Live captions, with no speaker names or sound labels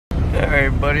Alright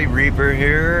everybody, Reaper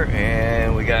here,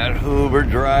 and we got Hoover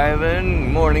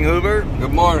driving. Morning Hoover.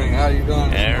 Good morning, how you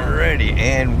doing? Alrighty,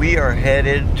 and we are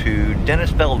headed to Dennis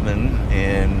Feldman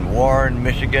in Warren,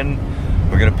 Michigan.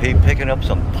 We're going to be picking up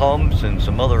some pumps and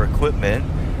some other equipment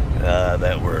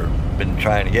that we've been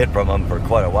trying to get from them for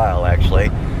quite a while actually.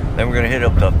 Then we're going to hit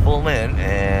up to Fulton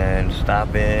and stop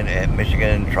in at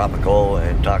Michigan Tropical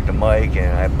and talk to Mike,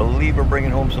 and I believe we're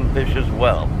bringing home some fish as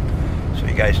well. So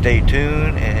you guys stay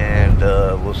tuned, and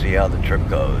we'll see how the trip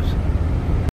goes.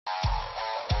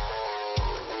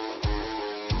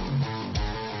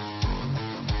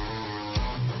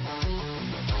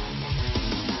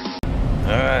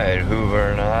 Alright,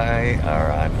 Hoover and I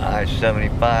are on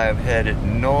I-75 headed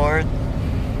north,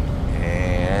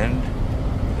 and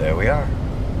there we are.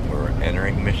 We're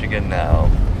entering Michigan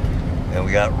now, and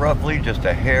we got roughly just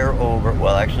a hair over,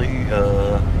 well actually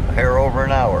a hair over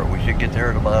an hour. We should get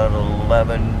there at about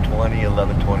 11:20,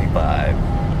 11:25.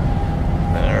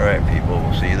 Alright people,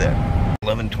 we'll see you then.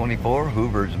 11:24,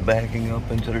 Hoover's backing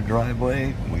up into the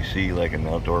driveway. We see like an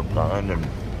outdoor pond and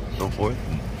so forth.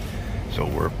 So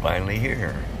we're finally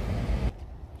here.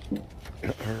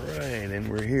 Alright, and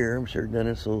we're here. I'm sure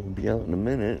Dennis will be out in a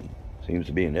minute. Seems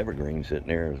to be an evergreen sitting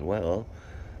there as well.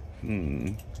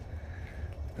 Wow,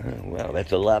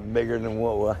 that's a lot bigger than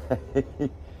what I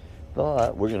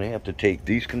thought. We're going to have to take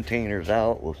these containers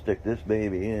out. We'll stick this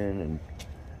baby in and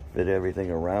fit everything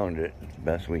around it as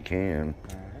best we can.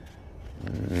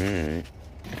 Alright.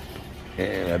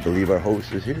 And I believe our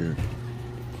host is here.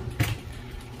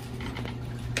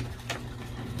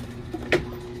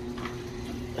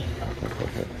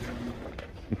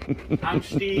 I'm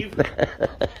Steve.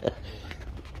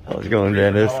 How's it going,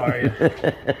 Dennis? How are you?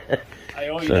 I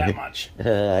owe you that much.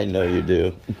 I know you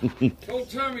do. Don't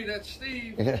tell me that's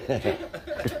Steve. I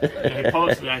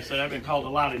posted, I said, I've been called a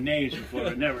lot of names before,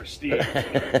 but never Steve.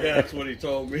 Yeah, that's what he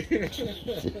told me.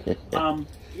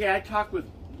 Yeah, I talked with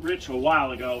Rich a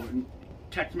while ago, and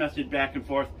text message back and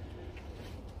forth.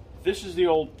 This is the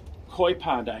old koi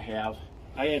pond I have.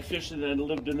 I had fished and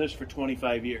lived in this for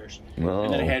 25 years. Oh.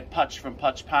 And then I had Putch from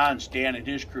Putch Ponds. Dan and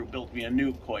his crew built me a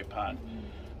new koi pond.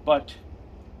 But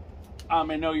I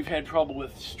know you've had trouble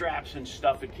with straps and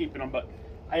stuff and keeping them, but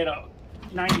I had a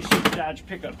 96 Dodge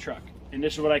pickup truck, and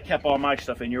this is what I kept all my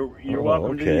stuff in. You're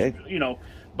welcome to these, you know,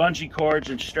 bungee cords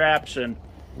and straps, and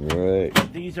right.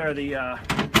 These are the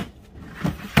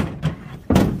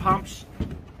pumps.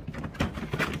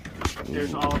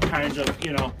 There's all kinds of,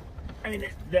 you know, I mean,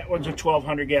 that one's a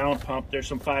 1,200 gallon pump. There's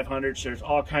some 500s. There's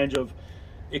all kinds of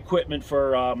equipment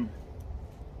for,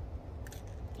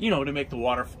 you know, to make the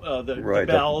water, the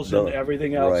bells and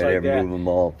everything else like that. Move them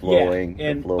all flowing. Yeah,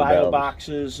 and bio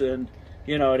boxes and,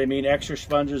 you know what I mean, extra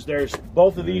sponges. There's,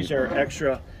 both of these are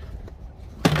extra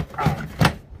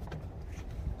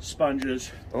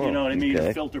sponges, you know what I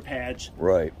mean, filter pads.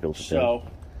 Right, filter pads. So,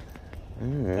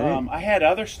 I had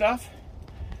other stuff,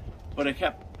 but I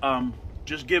kept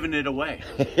just giving it away.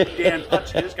 Dan Putz,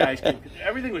 his guys,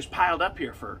 everything was piled up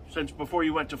here since before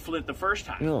you went to Flint the first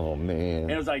time. Oh man!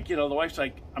 And it was like, you know, the wife's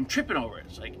like, I'm tripping over it.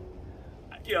 It's like,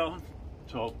 you know,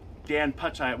 so Dan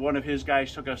Putz, one of his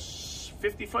guys took a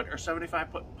 50-foot or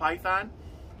 75-foot python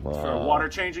for a water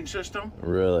changing system.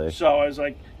 Really? So I was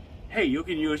like, hey, you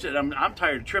can use it. I'm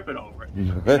tired of tripping over it.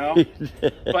 You know?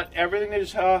 But everything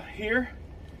is here.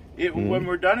 When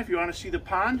we're done, if you want to see the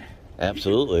pond,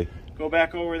 absolutely. Go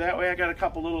back over that way. I got a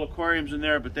couple little aquariums in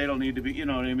there, but they don't need to be, you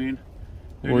know what I mean?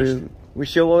 We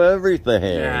show everything.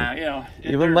 Yeah, you know.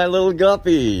 Even my little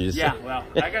guppies. Yeah, well,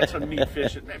 I got some neat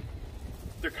fish.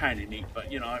 They're kind of neat,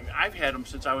 but, you know, I mean, I've had them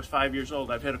since I was 5 years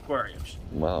old. I've had aquariums.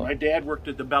 Wow. My dad worked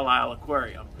at the Belle Isle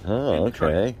Aquarium. Oh,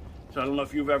 okay. So I don't know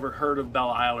if you've ever heard of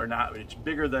Belle Isle or not, but it's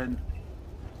bigger than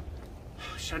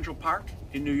Central Park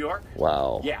in New York.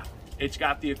 Wow. Yeah. It's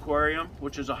got the aquarium,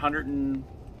 which is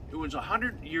it was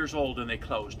 100 years old and they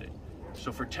closed it.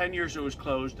 So for 10 years it was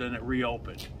closed and it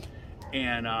reopened.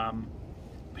 And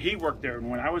he worked there, and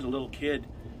when I was a little kid,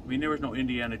 I mean, there was no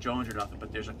Indiana Jones or nothing,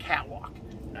 but there's a catwalk.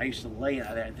 And I used to lay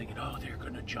on that and thinking, oh, they're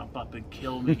gonna jump up and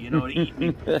kill me, you know, and eat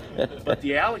me. But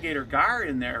the alligator gar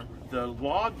in there, the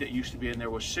log that used to be in there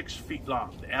was 6 feet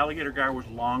long. The alligator gar was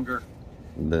longer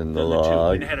than the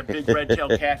log. And it had a big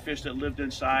red-tailed catfish that lived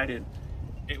inside, and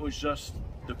it was just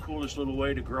the coolest little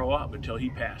way to grow up until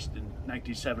he passed in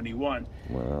 1971.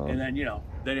 Wow. And then, you know,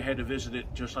 they had to visit it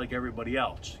just like everybody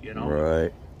else, you know.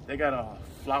 Right. They got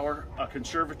a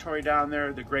conservatory down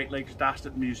there, the Great Lakes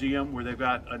Dostit Museum, where they've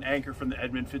got an anchor from the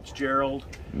Edmund Fitzgerald.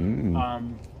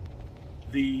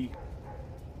 The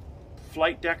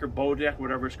flight deck or bow deck,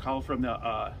 whatever it's called, from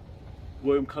the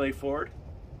William Clay Ford.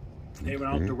 They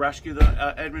went out to rescue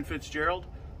the Edmund Fitzgerald.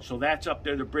 So that's up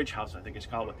there, the bridge house, I think it's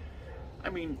called. I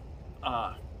mean,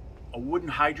 a wooden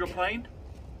hydroplane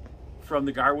from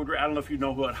the Garwood. I don't know if you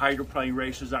know what hydroplane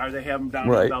races are. They have them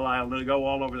down in Belle Isle. They go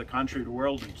all over the country, the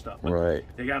world and stuff. But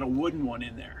they got a wooden one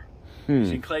in there.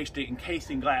 It's encased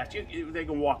in glass. They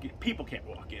can walk in. People can't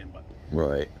walk in, but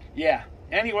yeah.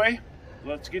 Anyway,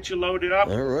 let's get you loaded up.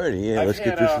 Alrighty, yeah, let's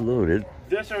get this loaded.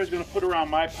 This I was going to put around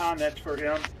my pond. That's for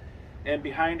him. And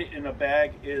behind it in a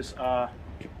bag is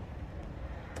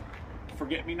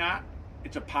forget-me-not.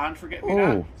 It's a pond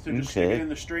forget-me-not. So just stick it in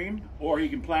the stream, or you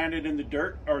can plant it in the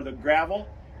dirt or the gravel.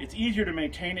 It's easier to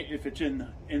maintain it if it's in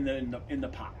the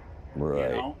pond.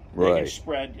 Right. You know? They can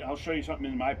spread. I'll show you something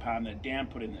in my pond that Dan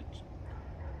put in.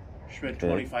 Spread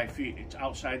 25 feet. It's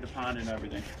outside the pond and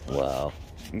everything. Wow.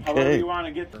 However you want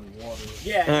to get the water.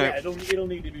 Yeah, it'll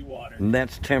need to be watered. And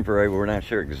that's temporary. We're not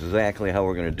sure exactly how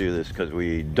we're going to do this because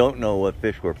we don't know what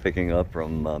fish we're picking up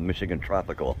from Michigan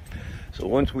Tropical. So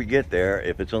once we get there,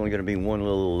 if it's only going to be one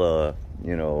little,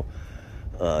 you know,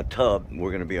 tub,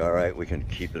 we're going to be all right. We can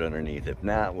keep it underneath. If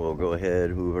not, we'll go ahead.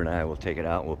 Hoover and I will take it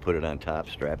out and we'll put it on top,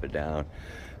 strap it down.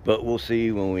 But we'll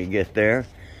see when we get there.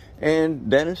 And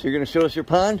Dennis, you're going to show us your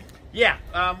pond? Yeah,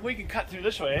 we can cut through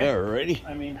this way. Alrighty.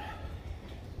 I mean,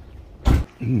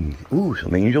 ooh,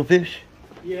 some angelfish.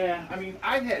 Yeah, I mean,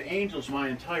 I've had angels my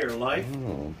entire life.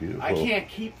 Oh, beautiful. I can't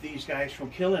keep these guys from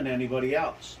killing anybody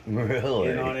else. Really?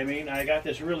 You know what I mean? I got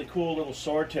this really cool little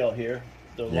swordtail here.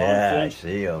 The long I fin.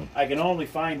 see them. I can only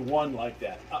find one like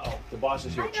that. Uh-oh, the boss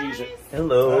is here. Cheese it.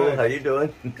 Hello, how you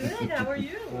doing? Good, how are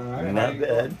you? Not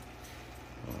bad.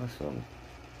 Awesome.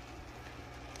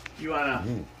 You want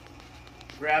to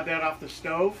grab that off the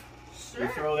stove? Sure.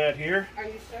 We throw that here. Are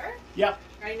you sure? Yep.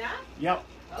 Right now? Yep.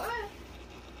 Okay.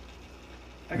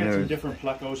 I got some different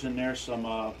plecos in there,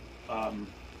 some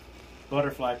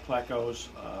butterfly plecos.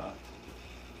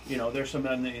 You know, there's some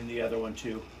in the other one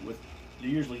too. They're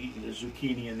usually eating the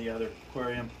zucchini in the other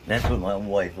aquarium. That's what my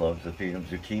wife loves to feed them,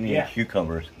 zucchini and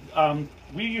cucumbers.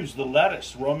 We use the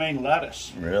lettuce, romaine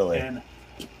lettuce. Really? And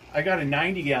I got a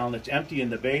 90-gallon that's empty in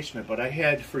the basement, but I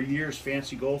had for years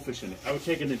fancy goldfish in it. I would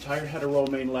take an entire head of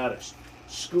romaine lettuce,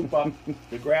 scoop up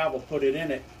the gravel, put it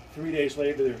in it. 3 days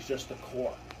later, there's just a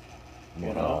core.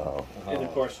 You know? And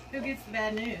of course, who gets the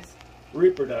bad news?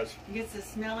 Reaper does. He gets to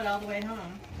smell it all the way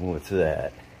home. What's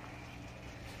that?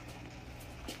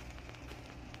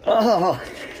 Oh!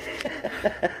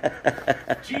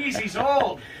 Jeez, he's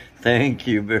old. Thank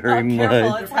you very much.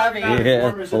 Careful, it's heavy.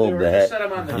 Yeah, hold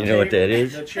that. You know what that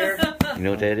is? The chair. You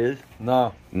know what that is?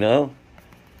 No. No?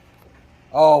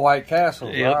 Oh, White Castle.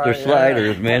 Yep, they're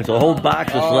sliders, man. It's a whole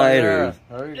box of sliders.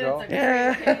 Yeah. There you go.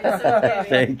 Yeah.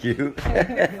 Thank you.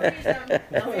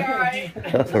 It'll be all right.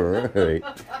 All right.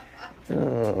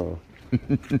 Oh.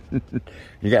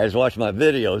 You guys watch my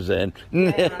videos then.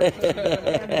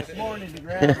 This morning to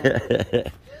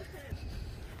grab.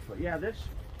 But yeah,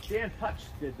 Dan Putz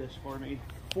did this for me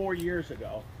 4 years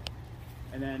ago.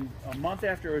 And then a month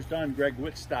after it was done, Greg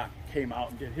Whitstock came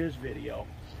out and did his video.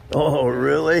 Oh,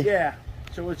 really? Yeah.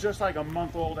 So it's just like a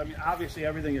month old. I mean, obviously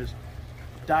everything has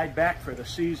died back for the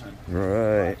season.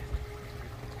 Right.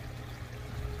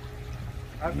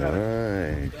 I've got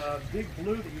a big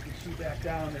blue that you can see back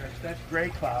down there. That's Gray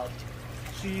Cloud.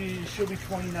 She'll be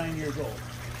 29 years old.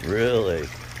 Really? So,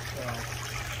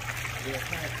 yeah,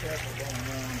 kind of careful going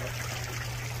around. But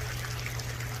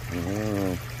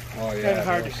Oh, yeah. kind of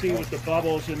hard to see with the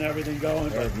bubbles and everything going.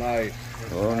 That's nice.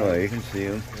 Oh, no, you can see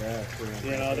them. Yeah,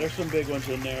 You know, there's some big ones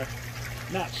in there.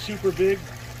 Not super big,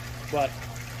 but,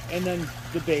 and then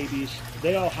the babies,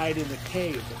 they all hide in the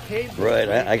cave. The cave. Right,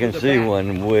 I can see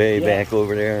one way back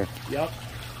over there. Yep.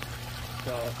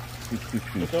 So,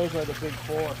 but those are the big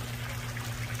four.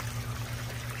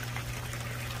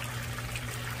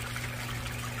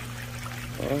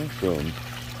 Awesome.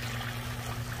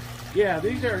 Yeah,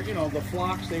 these are, you know, the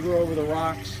flocks, they grow over the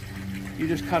rocks. You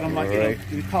just cut them like,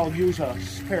 you use a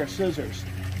pair of scissors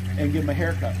and give them a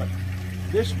haircut. But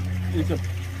this is a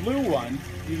blue one.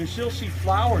 You can still see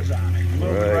flowers on it.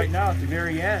 Look right now at the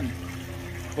very end.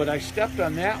 But I stepped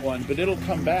on that one, but it'll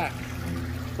come back.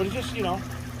 But it's just, you know,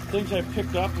 things I've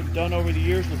picked up and done over the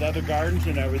years with other gardens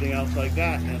and everything else like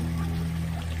that. And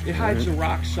it hides the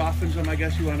rocks, softens them, I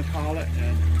guess you want to call it.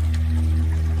 And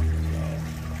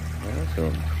so.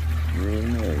 Awesome. Really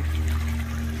nice.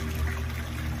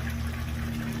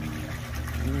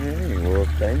 Hey, well,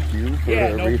 thank you for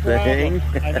everything. No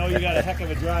problem. I know you got a heck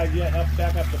of a drive yet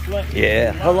back up to Flint.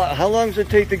 Yeah. How long does it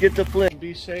take to get to Flint?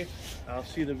 Be safe. I'll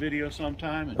see the video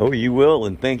sometime. Oh, you will,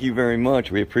 and thank you very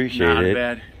much. We appreciate it. Not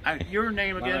bad. Your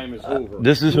name again? My name is Hoover.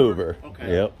 This is Hoover.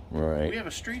 Okay. Yep, right. We have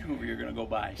a street Hoover you're going to go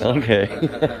by. So Okay.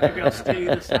 maybe I'll stay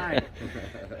to the side.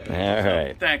 All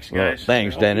right. Thanks, guys. Well,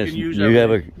 thanks, Hope Dennis. You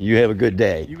You have a good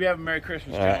day. You have a Merry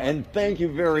Christmas. And thank you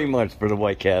very much for the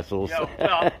White Castles. Yeah,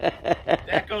 well,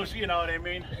 that goes, you know what I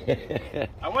mean?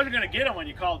 I wasn't going to get him when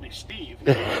you called me Steve.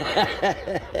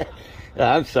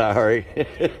 I'm sorry.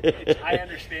 I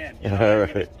understand. You know, All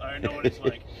right. I know what it's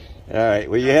like. All right.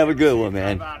 Well, you have a good one,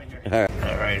 man. I'm out of here.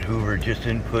 All right. Hoover just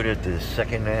inputted the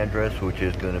second address, which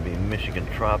is going to be Michigan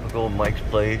Tropical, Mike's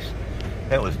place.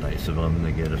 That was nice of them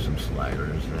to get us some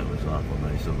sliders. That was awful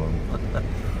nice of them.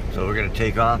 So we're going to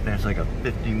take off, and it's like a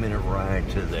 50-minute ride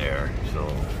to there. So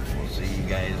we'll see you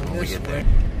guys when we get there.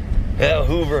 Yeah,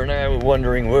 Hoover and I were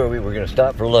wondering where we were going to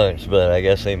stop for lunch, but I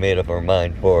guess they made up our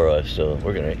mind for us. So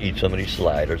we're going to eat some of these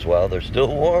sliders while they're still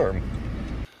warm.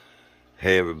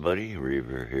 Hey everybody,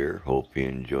 Reaver here. Hope you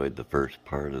enjoyed the first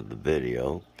part of the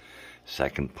video.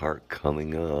 Second part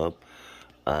coming up.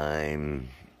 I'm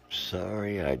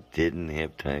sorry I didn't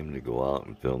have time to go out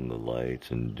and film the lights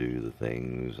and do the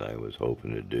things I was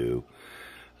hoping to do.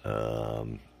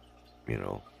 You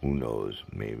know, who knows,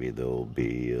 maybe there'll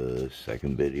be a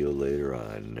second video later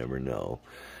on, never know.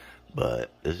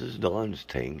 But this is Dawn's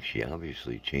tank. She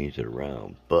obviously changed it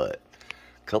around, but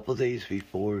a couple days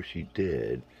before she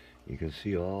did, you can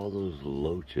see all those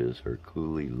loaches, her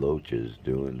coolie loaches,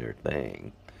 doing their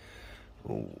thing.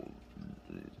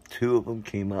 Two of them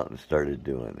came out and started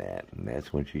doing that, and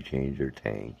that's when she changed her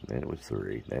tank. Then it was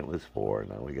 3, then it was 4,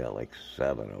 now we got like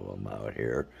 7 of them out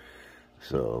here.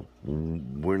 So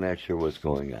we're not sure what's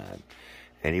going on.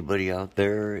 Anybody out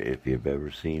there, if you've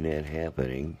ever seen that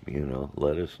happening, you know,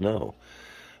 let us know.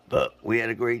 But we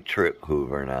had a great trip,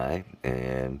 Hoover and I,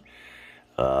 and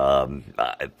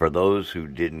for those who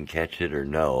didn't catch it or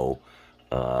know,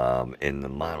 in the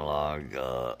monologue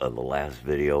of the last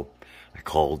video, I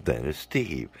called Dennis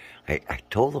Steve. I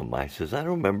told him, I says, I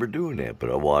don't remember doing that, but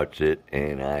I watched it,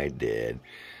 and I did.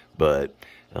 But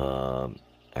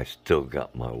I still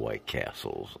got my White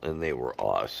Castles, and they were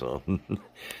awesome.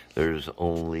 There's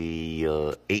only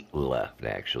 8 left,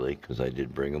 actually, because I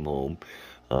did bring them home.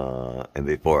 And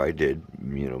before I did,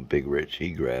 you know, Big Rich,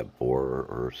 he grabbed 4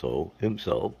 or so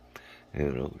himself.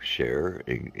 You know, share,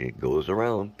 it goes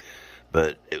around.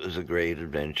 But it was a great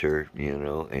adventure, you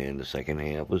know, and the second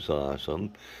half was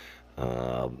awesome.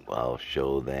 I'll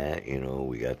show that, you know,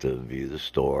 we got to view the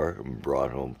store and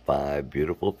brought home 5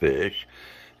 beautiful fish.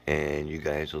 And you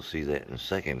guys will see that in the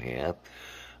second half.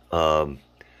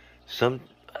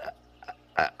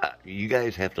 You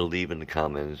guys have to leave in the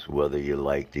comments whether you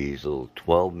like these little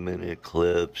 12-minute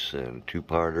clips and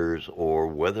 2-parters, or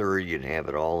whether you'd have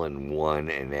it all in one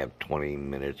and have 20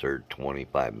 minutes or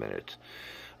 25 minutes.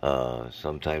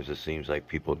 Sometimes it seems like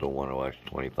people don't want to watch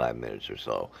 25 minutes or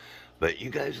so. But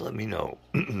you guys let me know.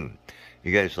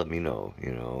 You guys let me know,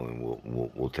 you know,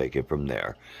 and we'll take it from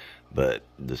there. But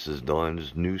this is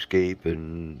Dawn's newscape,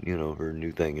 and, you know, her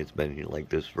new thing. It's been like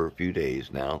this for a few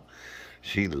days now.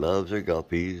 She loves her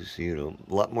guppies, you know,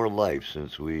 a lot more life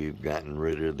since we've gotten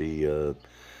rid of the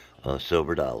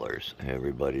silver dollars.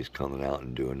 Everybody's coming out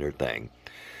and doing their thing.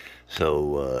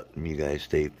 So, you guys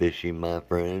stay fishy, my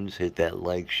friends. Hit that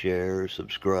like, share,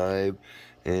 subscribe,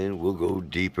 and we'll go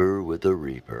deeper with the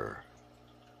Reaper.